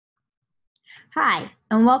Hi,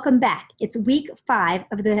 and welcome back. It's week 5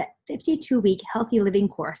 of the 52-week Healthy Living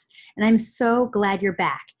course, and I'm so glad you're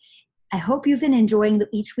back. I hope you've been enjoying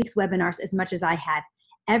each week's webinars as much as I have.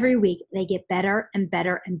 Every week, they get better and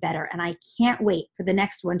better and better, and I can't wait for the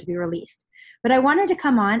next one to be released. But I wanted to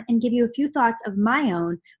come on and give you a few thoughts of my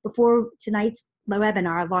own before tonight's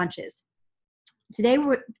webinar launches.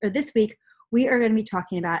 This week, we are going to be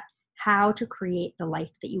talking about how to create the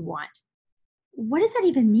life that you want. What does that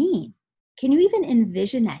even mean? Can you even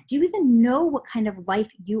envision that? Do you even know what kind of life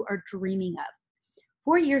you are dreaming of?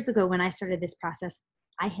 4 years ago, when I started this process,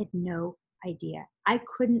 I had no idea. I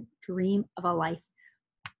couldn't dream of a life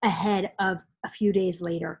ahead of a few days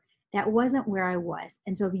later. That wasn't where I was.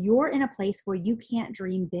 And so if you're in a place where you can't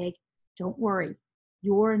dream big, don't worry.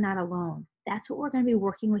 You're not alone. That's what we're going to be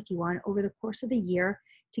working with you on over the course of the year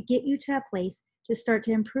to get you to a place to start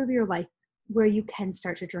to improve your life where you can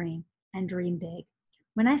start to dream and dream big.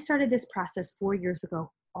 When I started this process 4 years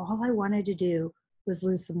ago, all I wanted to do was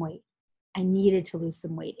lose some weight. I needed to lose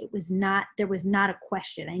some weight. There was not a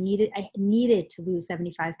question. I needed to lose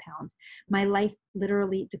 75 pounds. My life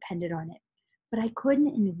literally depended on it. But I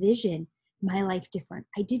couldn't envision my life different.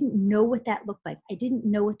 I didn't know what that looked like. I didn't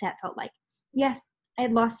know what that felt like. Yes, I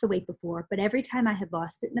had lost the weight before, but every time I had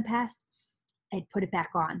lost it in the past, I'd put it back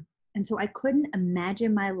on. And so I couldn't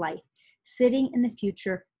imagine my life sitting in the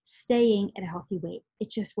future staying at a healthy weight. It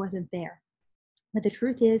just wasn't there. But the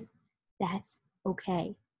truth is, that's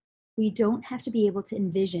okay. We don't have to be able to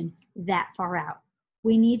envision that far out.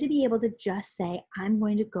 We need to be able to just say, I'm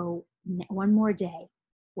going to go one more day,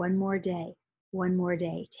 one more day, one more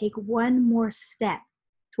day. Take one more step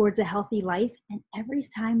towards a healthy life. And every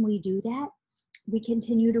time we do that, we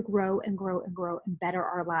continue to grow and grow and grow and better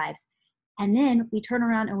our lives. And then we turn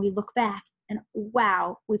around and we look back and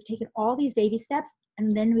wow, we've taken all these baby steps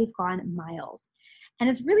and then we've gone miles. And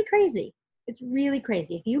it's really crazy. It's really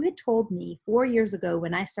crazy. If you had told me 4 years ago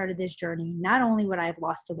when I started this journey, not only would I have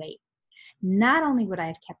lost the weight, not only would I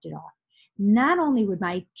have kept it off, not only would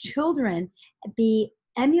my children be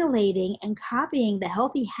emulating and copying the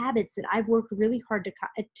healthy habits that I've worked really hard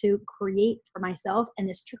to create for myself and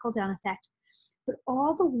this trickle-down effect, but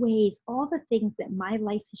all the ways, all the things that my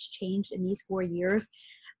life has changed in these 4 years,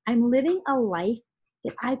 I'm living a life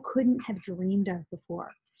that I couldn't have dreamed of before.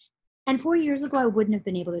 And 4 years ago, I wouldn't have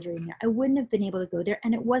been able to dream there. I wouldn't have been able to go there,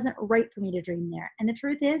 and it wasn't right for me to dream there. And the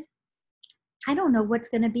truth is, I don't know what's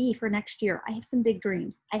going to be for next year. I have some big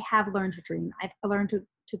dreams. I have learned to dream. I've learned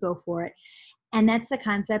to go for it. And that's the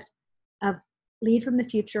concept of lead from the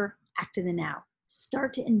future, act in the now.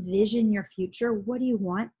 Start to envision your future. What do you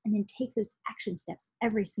want? And then take those action steps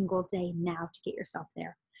every single day now to get yourself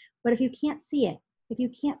there. But if you can't see it, if you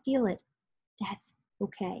can't feel it, that's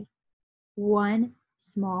okay. One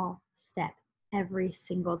small step every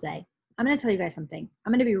single day. I'm going to tell you guys something.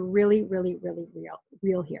 I'm going to be really, really, really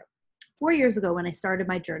real here. 4 years ago, when I started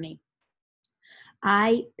my journey,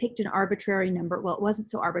 I picked an arbitrary number. Well, it wasn't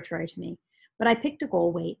so arbitrary to me, but I picked a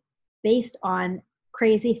goal weight based on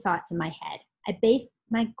crazy thoughts in my head. I based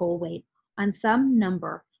my goal weight on some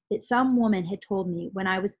number that some woman had told me when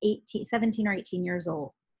I was 17 or 18 years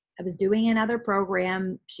old. I was doing another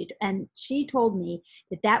program, and she told me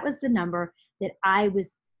that that was the number that I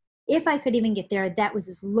was, if I could even get there, that was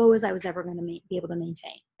as low as I was ever going to be able to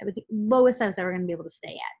maintain. It was the lowest I was ever going to be able to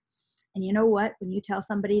stay at. And you know what? When you tell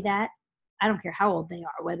somebody that, I don't care how old they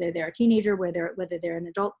are, whether they're a teenager, whether they're an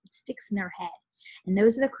adult, it sticks in their head. And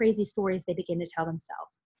those are the crazy stories they begin to tell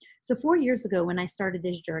themselves. So 4 years ago, when I started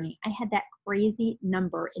this journey, I had that crazy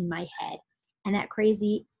number in my head and that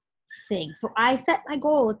crazy thing. So I set my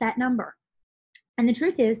goal at that number. And the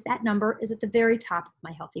truth is that number is at the very top of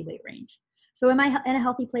my healthy weight range. So am I in a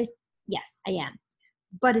healthy place? Yes, I am.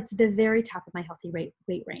 But it's the very top of my healthy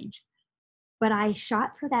weight range. But I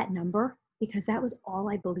shot for that number because that was all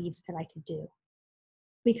I believed that I could do.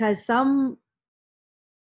 Because some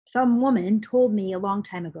woman told me a long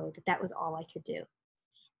time ago that that was all I could do.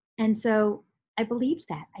 And so I believed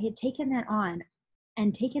that. I had taken that on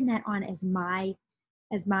as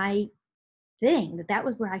my thing, that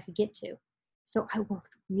was where I could get to. So I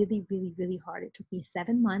worked really, really, really hard. It took me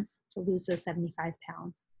 7 months to lose those 75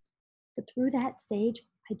 pounds. But through that stage,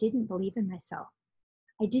 I didn't believe in myself.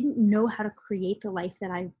 I didn't know how to create the life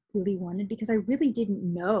that I really wanted because I really didn't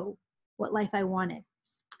know what life I wanted.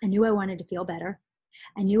 I knew I wanted to feel better.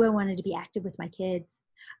 I knew I wanted to be active with my kids.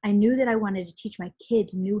 I knew that I wanted to teach my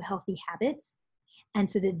kids new healthy habits, and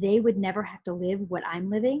so that they would never have to live what I'm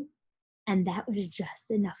living. And that was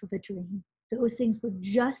just enough of a dream. Those things were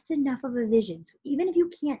just enough of a vision. So even if you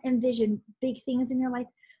can't envision big things in your life,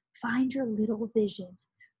 find your little visions.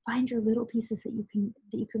 Find your little pieces that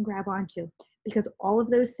you can grab onto, because all of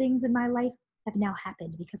those things in my life have now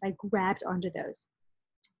happened because I grabbed onto those.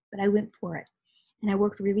 But I went for it, and I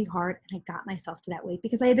worked really hard, and I got myself to that weight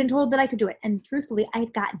because I had been told that I could do it. And truthfully, I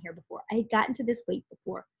had gotten here before. I had gotten to this weight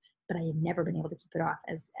before, but I had never been able to keep it off.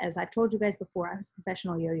 As I've told you guys before, I was a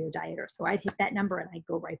professional yo-yo dieter. So I'd hit that number and I'd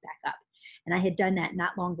go right back up. And I had done that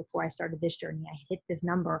not long before I started this journey. I had hit this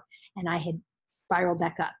number and I had spiraled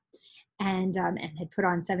back up, and had put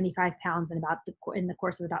on 75 pounds in the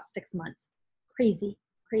course of about 6 months. Crazy.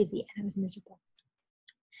 And I was miserable.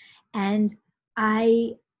 And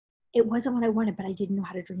it wasn't what I wanted, but I didn't know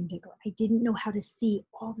how to dream bigger. I didn't know how to see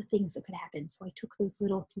all the things that could happen. So I took those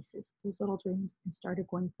little pieces, those little dreams, and started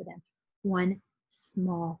going for them, one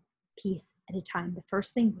small piece at a time. The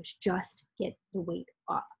first thing was just get the weight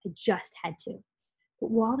off. I just had to.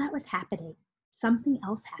 But while that was happening, something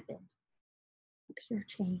else happened. Up here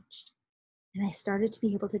changed. And I started to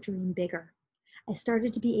be able to dream bigger. I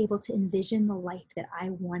started to be able to envision the life that I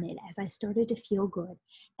wanted as I started to feel good,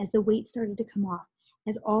 as the weight started to come off,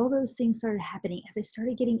 as all those things started happening, as I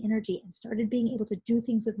started getting energy and started being able to do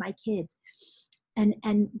things with my kids and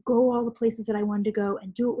go all the places that I wanted to go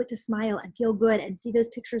and do it with a smile and feel good and see those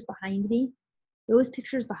pictures behind me. Those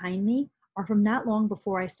pictures behind me are from not long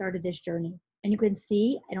before I started this journey. And you can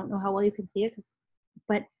see, I don't know how well you can see it,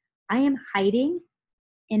 but I am hiding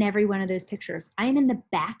in every one of those pictures. I am in the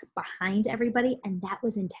back behind everybody, and that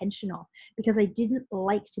was intentional because I didn't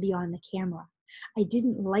like to be on the camera. I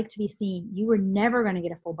didn't like to be seen. You were never going to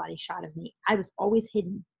get a full body shot of me. I was always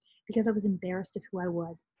hidden because I was embarrassed of who I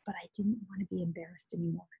was, but I didn't want to be embarrassed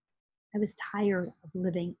anymore. I was tired of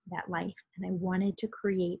living that life, and I wanted to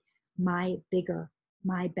create my bigger,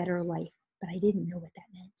 my better life, but I didn't know what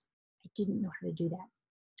that meant. I didn't know how to do that.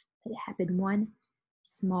 But it happened one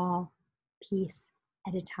small piece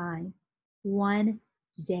at a time, one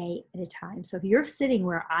day at a time. So if you're sitting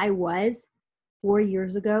where I was 4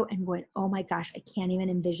 years ago and going, oh my gosh, I can't even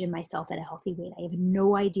envision myself at a healthy weight, I have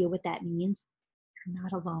no idea what that means, you're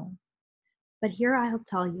not alone. But here I'll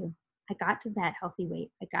tell you, I got to that healthy weight,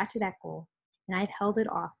 I got to that goal, and I've held it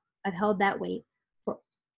off. I've held that weight for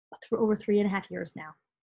over 3.5 years now.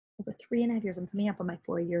 Over 3.5 years, I'm coming up on my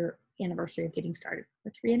 4-year anniversary of getting started. For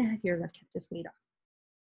 3.5 years, I've kept this weight off.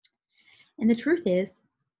 And the truth is,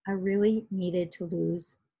 I really needed to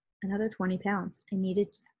lose another 20 pounds. I needed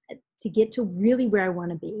to get to really where I want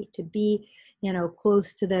to be,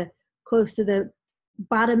 close to the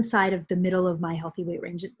bottom side of the middle of my healthy weight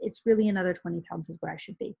range. It's really another 20 pounds is where I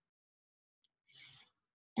should be.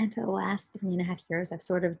 And for the last 3.5 years, I've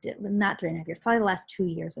sort of, not 3.5 years, probably the last 2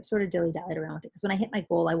 years, I've sort of dilly-dallied around with it. Because when I hit my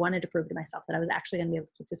goal, I wanted to prove to myself that I was actually going to be able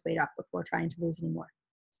to keep this weight off before trying to lose any more.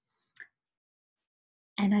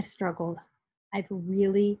 And I've struggled. I've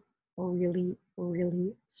really, really,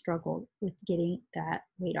 really struggled with getting that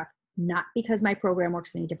weight off. Not because my program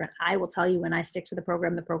works any different. I will tell you, when I stick to the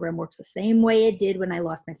program works the same way it did when I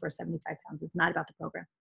lost my first 75 pounds. It's not about the program.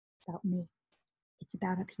 It's about me. It's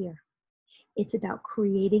about up here. It's about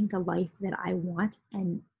creating the life that I want,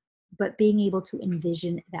 but being able to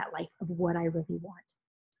envision that life of what I really want.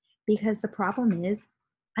 Because the problem is,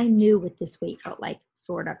 I knew what this weight felt like,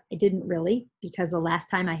 sort of. I didn't really, because the last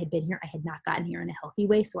time I had been here, I had not gotten here in a healthy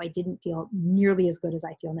way, so I didn't feel nearly as good as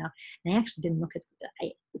I feel now. And I actually didn't look as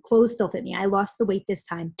good. The clothes still fit me. I lost the weight this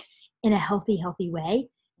time in a healthy way,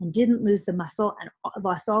 and didn't lose the muscle, and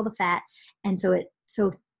lost all the fat. And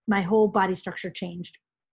so my whole body structure changed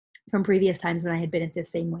from previous times when I had been at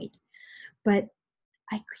this same weight. But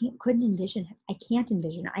I couldn't envision it. I can't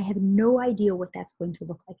envision it. I have no idea what that's going to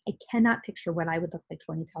look like. I cannot picture what I would look like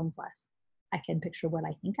 20 pounds less. I can picture what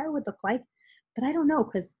I think I would look like, but I don't know,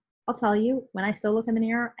 because I'll tell you, when I still look in the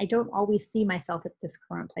mirror, I don't always see myself at this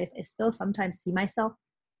current place. I still sometimes see myself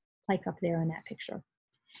like up there in that picture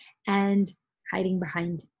and hiding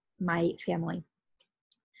behind my family.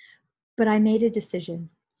 But I made a decision,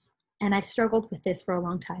 and I've struggled with this for a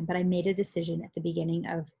long time, but I made a decision at the beginning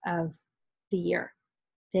of the year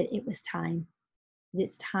that it was time, that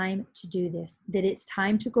it's time to do this, that it's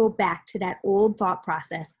time to go back to that old thought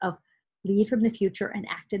process of lead from the future and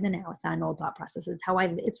act in the now. It's not an old thought process.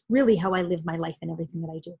 It's really how I live my life and everything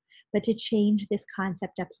that I do. But to change this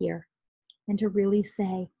concept up here and to really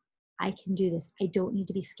say, I can do this. I don't need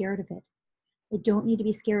to be scared of it. I don't need to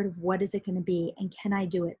be scared of what is it going to be, and can I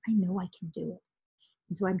do it? I know I can do it.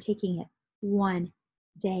 And so I'm taking it one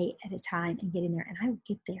day at a time and getting there, and I will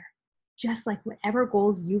get there. Just like whatever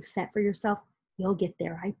goals you've set for yourself, you'll get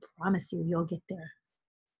there. I promise you'll get there.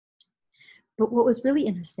 But what was really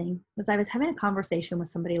interesting was I was having a conversation with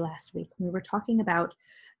somebody last week. We were talking about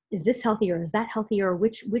is this healthier? Is that healthier?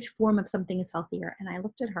 Which form of something is healthier? And I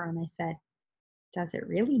looked at her and I said, does it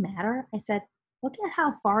really matter? I said, look at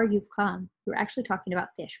how far you've come. We're actually talking about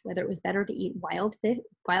fish, whether it was better to eat wild fish,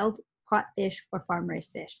 wild caught fish or farm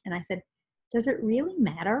raised fish. And I said, does it really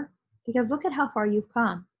matter? Because look at how far you've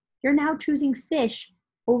come. You're now choosing fish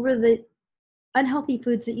over the unhealthy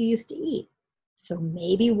foods that you used to eat. So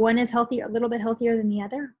maybe one is healthier, a little bit healthier than the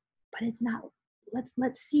other, but it's not.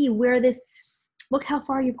 Let's see where this, look how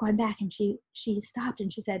far you've gone back. And she stopped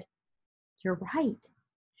and she said, you're right.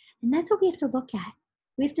 And that's what we have to look at.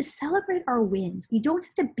 We have to celebrate our wins. We don't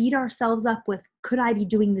have to beat ourselves up with, could I be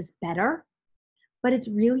doing this better? But it's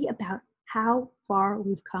really about how far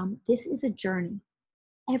we've come. This is a journey.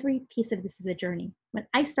 Every piece of this is a journey. When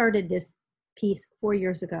I started this piece 4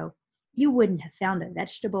 years ago, you wouldn't have found a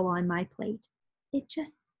vegetable on my plate. It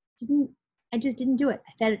just didn't, I just didn't do it.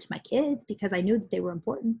 I fed it to my kids because I knew that they were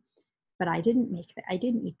important, but I didn't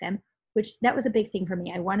eat them, which that was a big thing for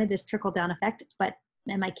me. I wanted this trickle down effect,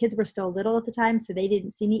 and my kids were still little at the time, so they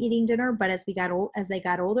didn't see me eating dinner. But as they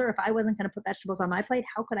got older, if I wasn't going to put vegetables on my plate,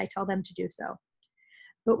 how could I tell them to do so?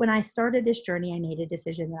 But when I started this journey, I made a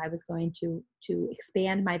decision that I was going to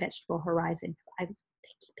expand my vegetable horizon because I was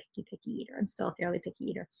a picky eater. I'm still a fairly picky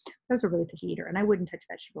eater. I was a really picky eater, and I wouldn't touch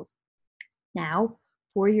vegetables. Now,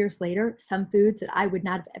 4 years later, some foods that I would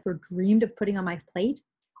not have ever dreamed of putting on my plate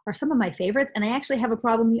are some of my favorites. And I actually have a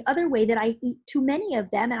problem the other way, that I eat too many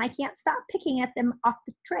of them and I can't stop picking at them off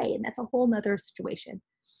the tray. And that's a whole nother situation.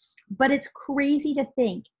 But it's crazy to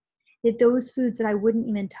think that those foods that I wouldn't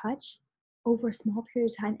even touch over a small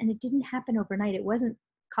period of time, and it didn't happen overnight. It wasn't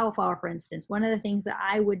cauliflower, for instance, one of the things that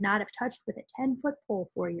I would not have touched with a 10-foot pole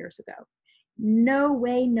 4 years ago. No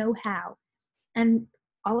way, no how. And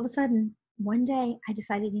all of a sudden, one day I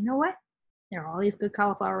decided, you know what? There are all these good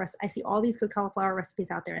cauliflower recipes. I see all these good cauliflower recipes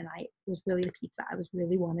out there, and it was really the pizza. I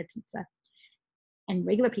really wanted pizza. And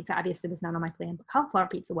regular pizza obviously was not on my plan, but cauliflower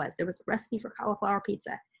pizza was. There was a recipe for cauliflower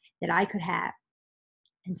pizza that I could have.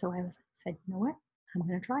 And so I said, you know what? I'm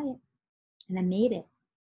going to try it. And I made it,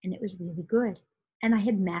 and it was really good. And I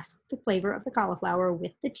had masked the flavor of the cauliflower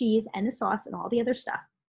with the cheese and the sauce and all the other stuff.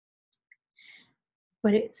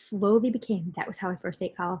 But it slowly became, that was how I first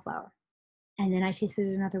ate cauliflower. And then I tasted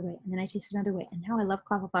it another way, and then I tasted another way. And now I love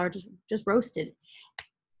cauliflower just roasted.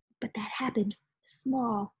 But that happened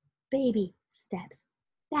small baby steps.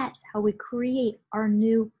 That's how we create our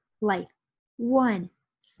new life. One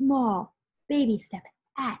small baby step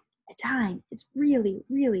at a time. It's really,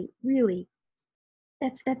 really, really,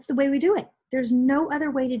 that's the way we do it. There's no other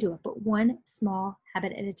way to do it, but one small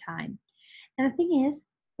habit at a time. And the thing is,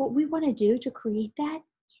 what we want to do to create that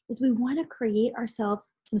is we want to create ourselves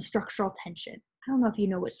some structural tension. I don't know if you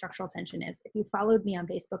know what structural tension is. If you followed me on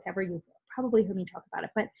Facebook ever, you've probably heard me talk about it.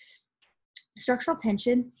 But structural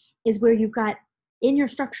tension is where you've got in your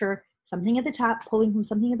structure something at the top pulling from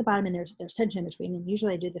something at the bottom, and there's tension in between. And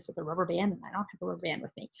usually I do this with a rubber band, and I don't have a rubber band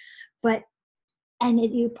with me.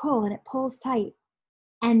 You pull, and it pulls tight.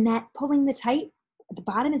 And that pulling the tight at the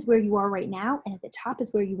bottom is where you are right now, and at the top is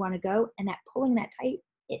where you want to go. And that pulling that tight,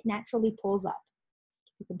 it naturally pulls up.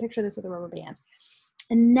 You can picture this with a rubber band.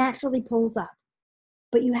 And naturally pulls up.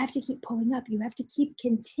 But you have to keep pulling up. You have to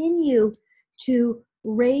continue to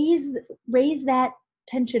raise that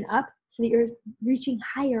tension up so that you're reaching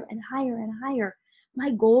higher and higher and higher.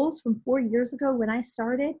 My goals from 4 years ago when I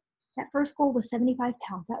started, that first goal was 75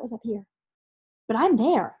 pounds. That was up here. But I'm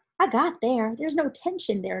there. I got there. There's no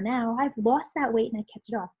tension there now. I've lost that weight and I kept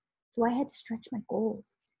it off. So I had to stretch my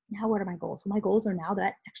goals. Now what are my goals? Well, my goals are now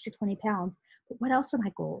that extra 20 pounds. But what else are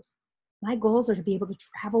my goals? My goals are to be able to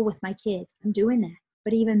travel with my kids. I'm doing that.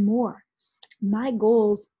 But even more, my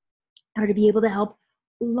goals are to be able to help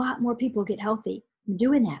a lot more people get healthy. I'm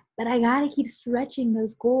doing that. But I got to keep stretching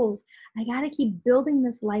those goals. I got to keep building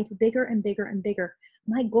this life bigger and bigger and bigger.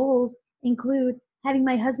 My goals include having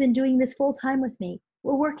my husband doing this full time with me.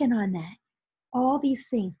 We're working on that. All these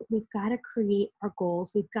things, but we've got to create our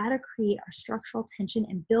goals. We've got to create our structural tension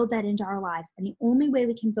and build that into our lives. And the only way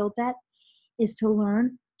we can build that is to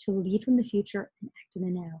learn to lead from the future and act in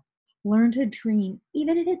the now. Learn to dream,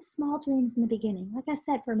 even if it's small dreams in the beginning. Like I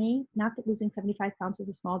said, for me, not that losing 75 pounds was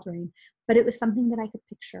a small dream, but it was something that I could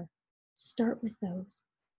picture. Start with those.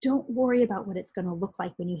 Don't worry about what it's going to look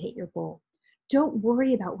like when you hit your goal. Don't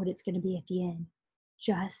worry about what it's going to be at the end.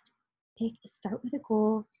 Just start with a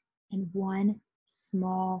goal and one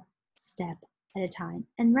small step at a time.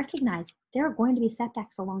 And recognize there are going to be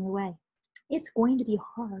setbacks along the way. It's going to be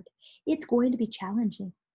hard. It's going to be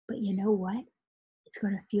challenging. But you know what? It's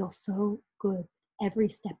going to feel so good every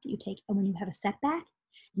step that you take. And when you have a setback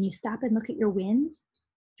and you stop and look at your wins,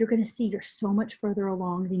 you're going to see you're so much further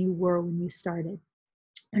along than you were when you started.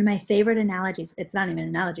 One of my favorite analogies, it's not even an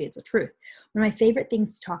analogy, it's a truth. One of my favorite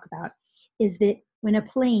things to talk about is that when a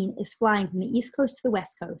plane is flying from the East Coast to the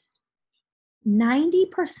West Coast,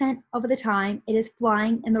 90% of the time it is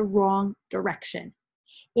flying in the wrong direction.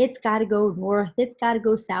 It's got to go north, it's got to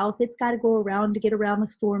go south, it's got to go around to get around the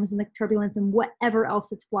storms and the turbulence and whatever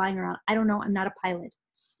else it's flying around. I don't know, I'm not a pilot.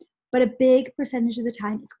 But a big percentage of the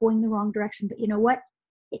time it's going the wrong direction. But you know what?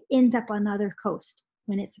 It ends up on the other coast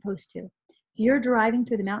when it's supposed to. If you're driving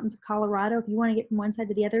through the mountains of Colorado, if you want to get from one side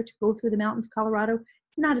to the other to go through the mountains of Colorado,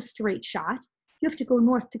 it's not a straight shot. You have to go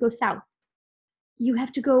north to go south. You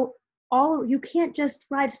have to go you can't just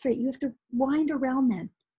drive straight. You have to wind around them.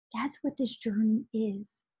 That's what this journey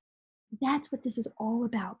is. That's what this is all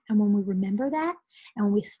about. And when we remember that, and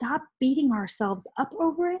when we stop beating ourselves up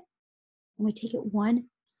over it, and we take it one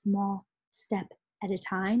small step at a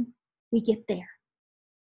time, we get there.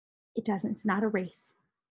 It's not a race.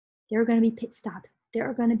 There are going to be pit stops. There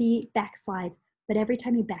are going to be backslides. But every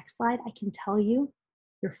time you backslide, I can tell you,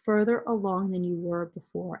 you're further along than you were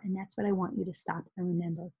before. And that's what I want you to stop and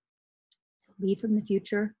remember. So leave from the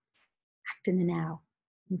future, act in the now,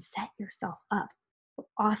 and set yourself up for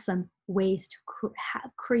awesome ways to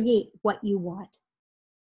create what you want.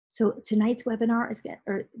 So this week's webinar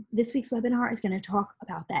is going to talk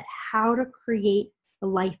about that, how to create the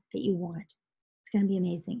life that you want. It's going to be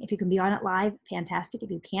amazing. If you can be on it live, fantastic. If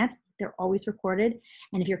you can't, they're always recorded.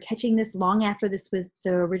 And if you're catching this long after the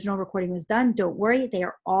original recording was done, don't worry. They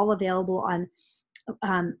are all available on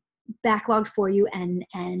backlogged for you, and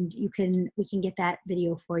we can get that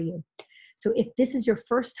video for you. So if this is your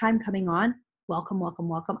first time coming on, welcome, welcome,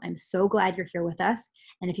 welcome. I'm so glad you're here with us.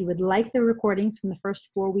 And if you would like the recordings from the first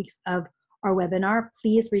 4 weeks of our webinar,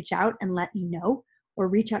 please reach out and let me know, or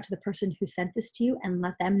reach out to the person who sent this to you and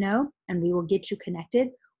let them know, and we will get you connected.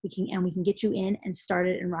 We can get you in and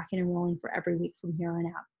started and rocking and rolling for every week from here on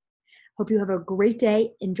out. Hope you have a great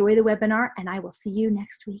day. Enjoy the webinar, and I will see you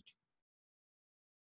next week.